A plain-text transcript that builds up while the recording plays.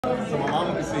So my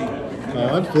mama can see.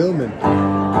 Oh, I'm filming.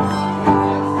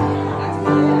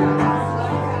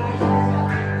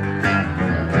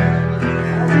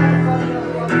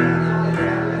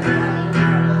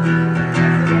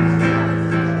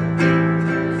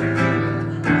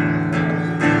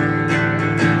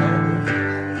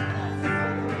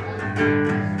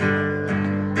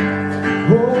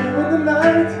 Oh, when the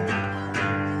night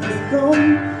has come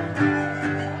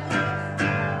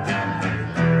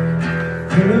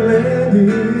and the land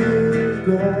is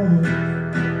gone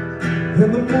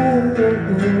and the moon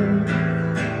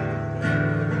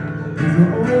is the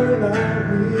only light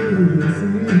we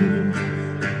see.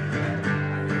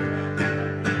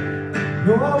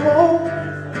 No, I won't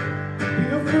be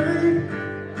afraid.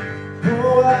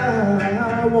 Oh,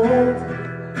 I won't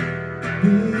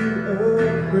be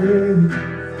afraid.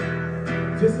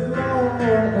 Just as long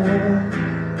as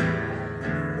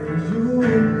you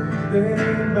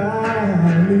stand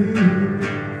by me.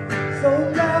 So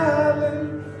darling,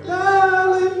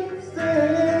 darling,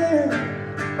 stand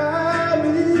by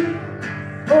me.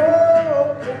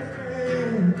 Oh,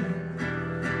 stand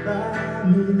by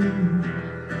me.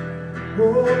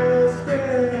 Oh,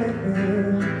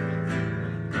 stand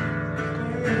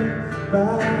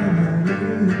by me.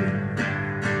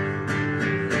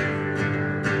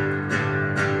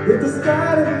 If the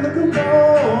sky didn't look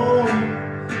along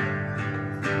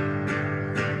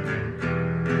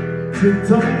to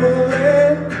tumble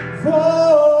and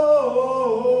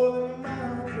fall in the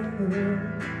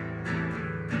mountain,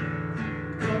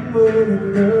 tumble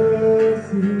in the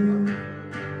sea,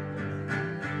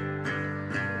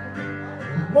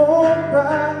 won't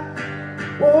cry,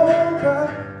 won't cry.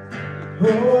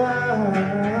 Oh, I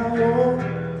won't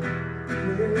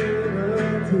shed a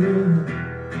tear.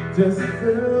 Just as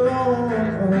long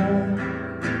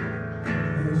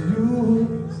as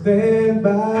you stand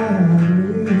by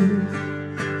me.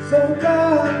 So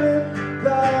darling,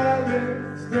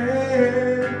 darling,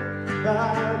 stand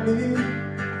by me.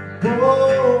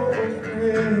 Oh,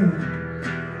 stand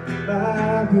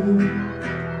by me.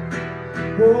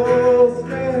 Oh,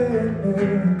 stand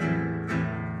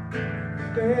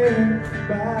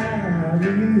by me.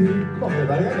 Come on,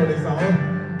 everybody, I know this song.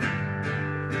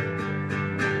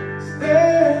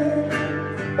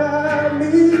 Stand by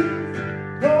me,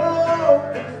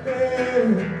 oh,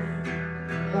 stand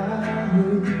by me,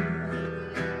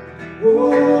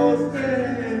 oh,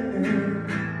 stand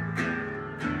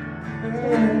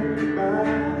by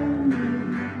me.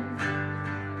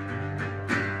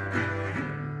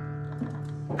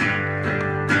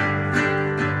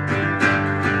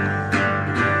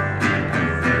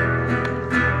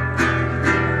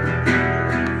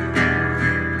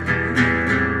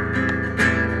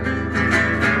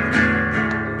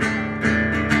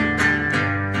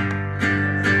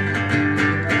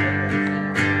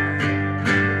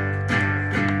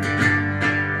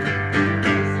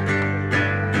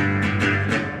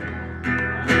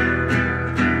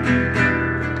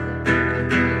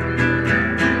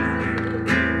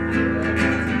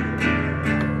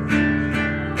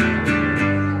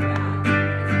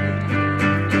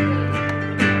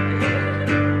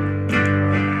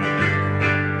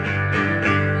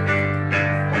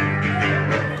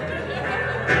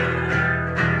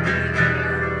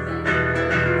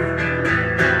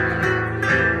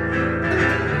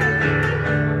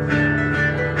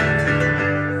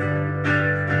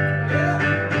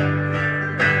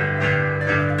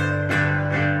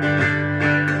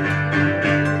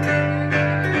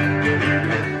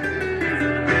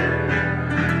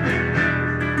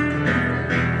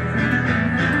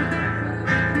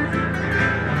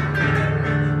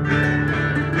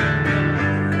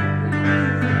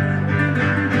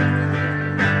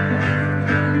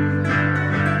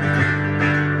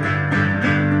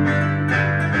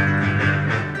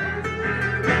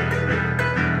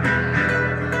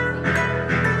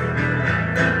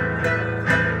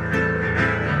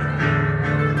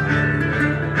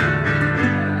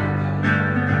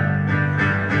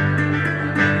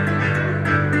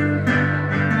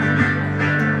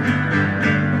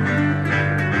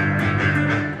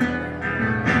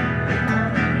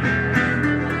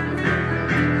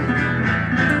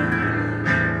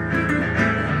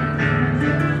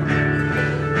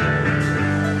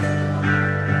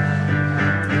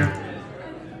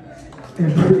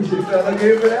 Appreciate y'all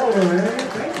again for that one, man.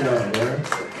 Thank y'all, man.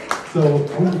 So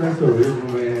I'm back to the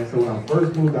original, man. So when I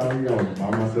first moved out here, I was by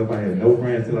myself. I had no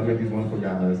friends till I met these wonderful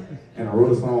guys, and I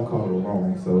wrote a song called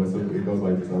 "Alone." So it goes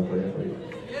like this. I'll play it for you.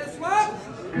 Yes, what?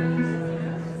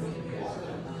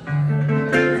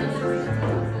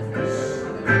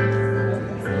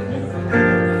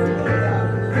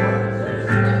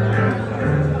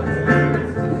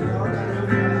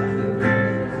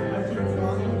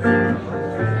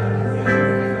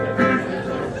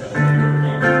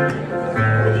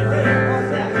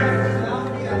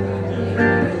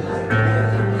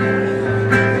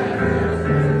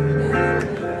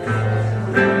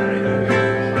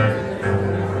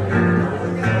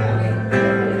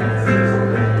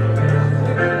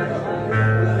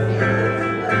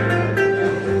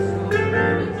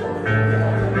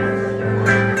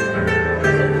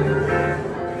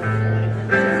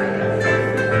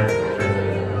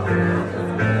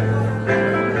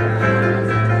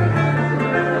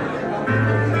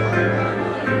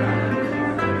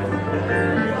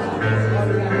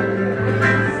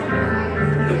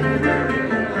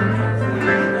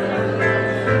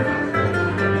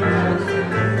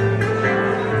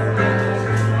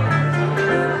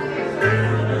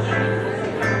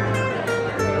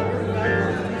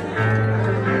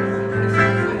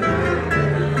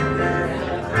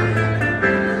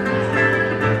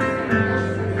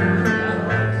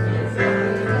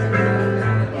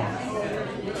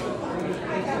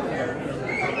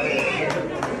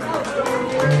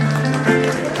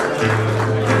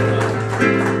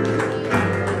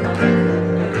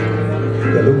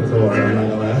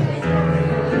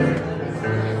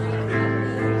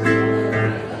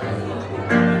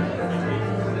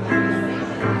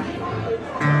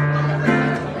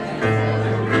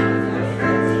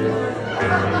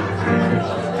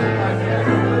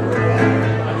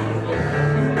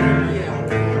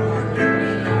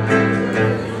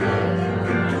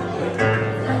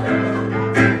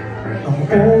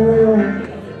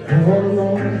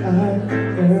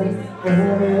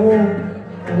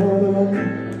 all alone.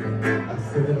 I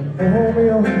said I'm all my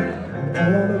own, I'm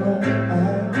all alone. I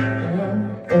am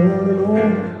all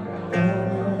alone,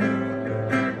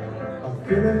 I'm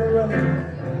feeling around.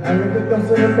 I look at those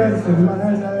in the medicine, my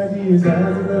anxiety is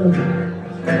as a little bit.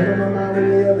 All of my mind with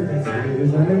the evidence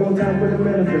is I need more time for the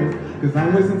benefits. Cause I'm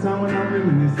wasting time when I'm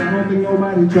reading this. I don't think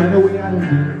nobody trying to way out of it.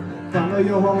 Follow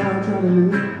your heart, I'm trying to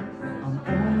live.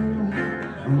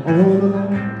 I'm all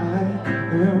alone, I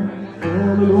am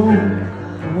all alone,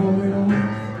 all alone,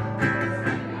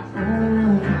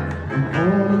 I'm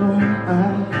all alone, I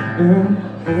am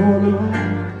all alone,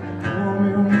 all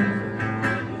alone.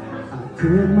 I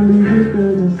take my leave with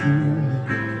urgency,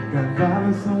 got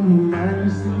violence on my mind, you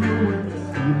see it.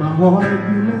 See my heart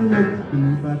beating low, and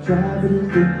if I try, but it's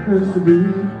the hurts to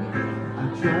breathe. I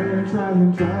try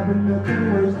and try, but nothing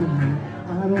worse than me.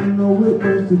 I don't know what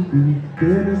worse to be,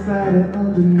 dead inside and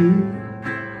underneath.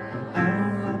 I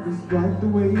don't like this life the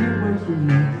way it works for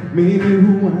me. Maybe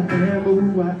who I am, but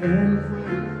who I am is what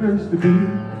it hurts to be.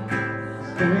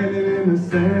 Standing in the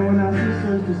sand when I should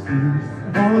search to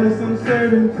see all this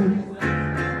uncertainty.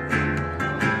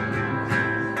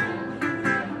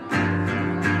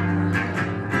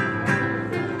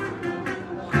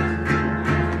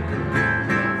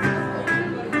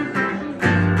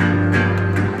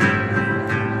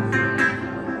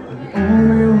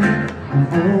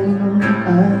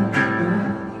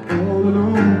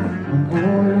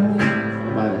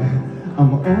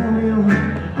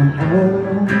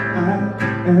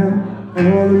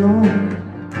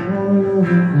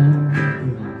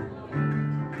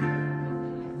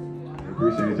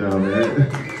 Appreciate y'all, man.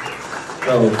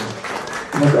 So,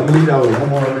 I'm gonna leave y'all with one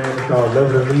more, man. It's called Love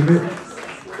It or Leave It.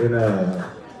 And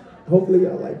hopefully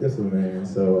y'all like this one, man.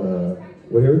 So,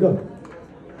 well, here we go.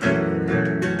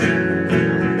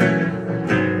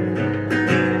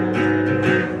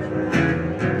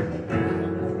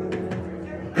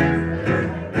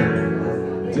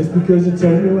 Just because you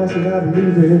told me I should not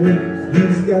believe it, you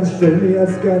just gotta show me, I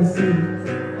just gotta see.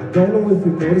 I don't know if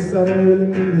you notice I don't really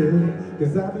need it,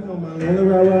 cause I've been on my lonely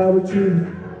ride with you.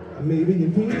 I may be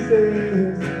in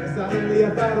pieces, silently I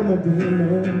fight on my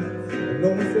demons. And no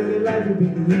one said that life would be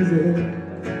easy,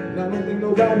 and I don't think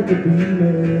nobody could be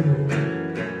me.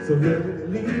 So let it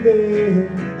leave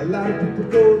it. A lot of people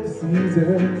go through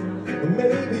seasons, but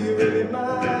maybe you're really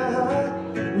my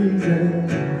reason.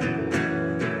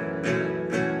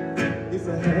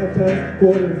 Half past,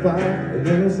 4:05, and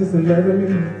then it's just loving me.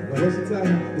 Now what's your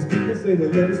time? Cause people say that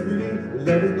love is free, that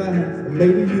love is blind, and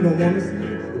maybe you don't wanna see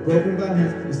the broken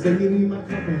vines. You say you need my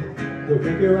company, go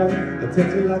make it right. I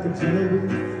touch you like a gentle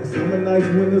breeze, and summer nights,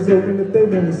 windows open if they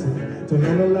wanna see. Turn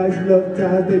on the lights, love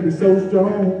ties, they be so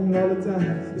strong all the time.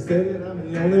 You say that I'm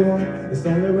the only one, it's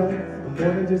only right.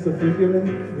 More than just a freak feeling,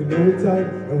 we know we tight,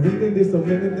 and we think there's so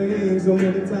many things, so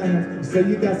many times. You say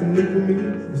you got some new for me,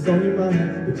 what's on your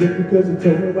mind? But just because you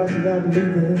told me, why should I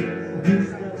believe it? You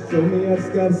just gotta show me, I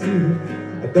just gotta see it.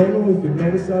 I don't know if you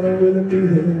notice, I don't really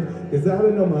need it, cause I've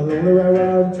been on my lonely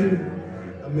ride with you.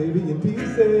 I may be in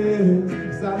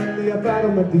pieces, silently I fight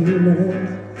on my demons.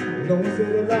 And no one said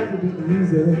that life would be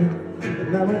easy,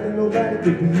 and I don't think nobody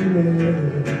could be me.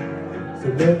 So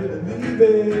love it or leave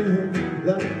it,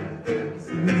 love it.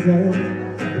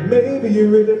 And maybe you're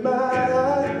really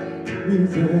my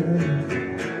reason.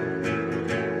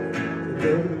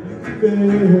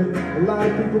 A lot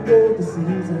of people go the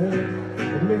season,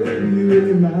 and maybe you're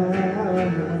really my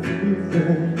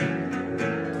reason.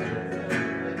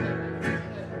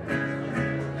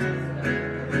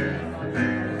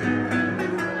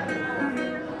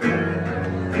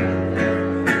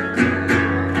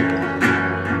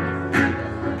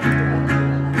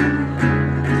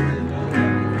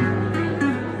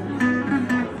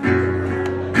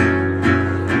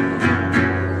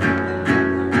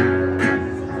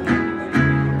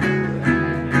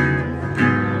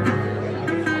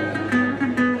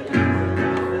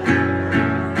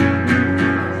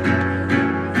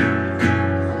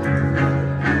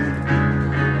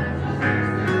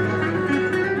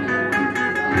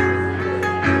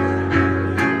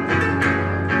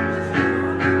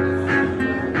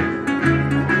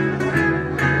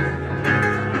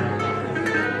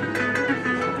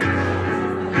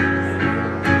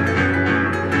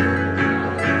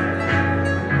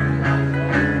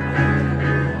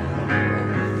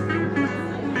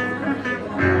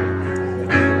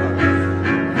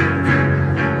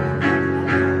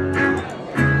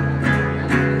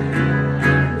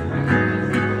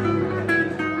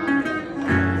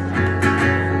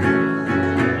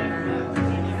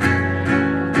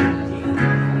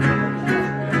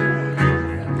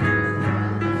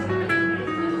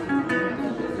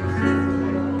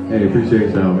 Hey,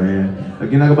 appreciate y'all, man.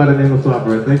 Again, I go by the name of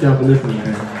Swapper. Thank y'all for listening,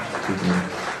 man.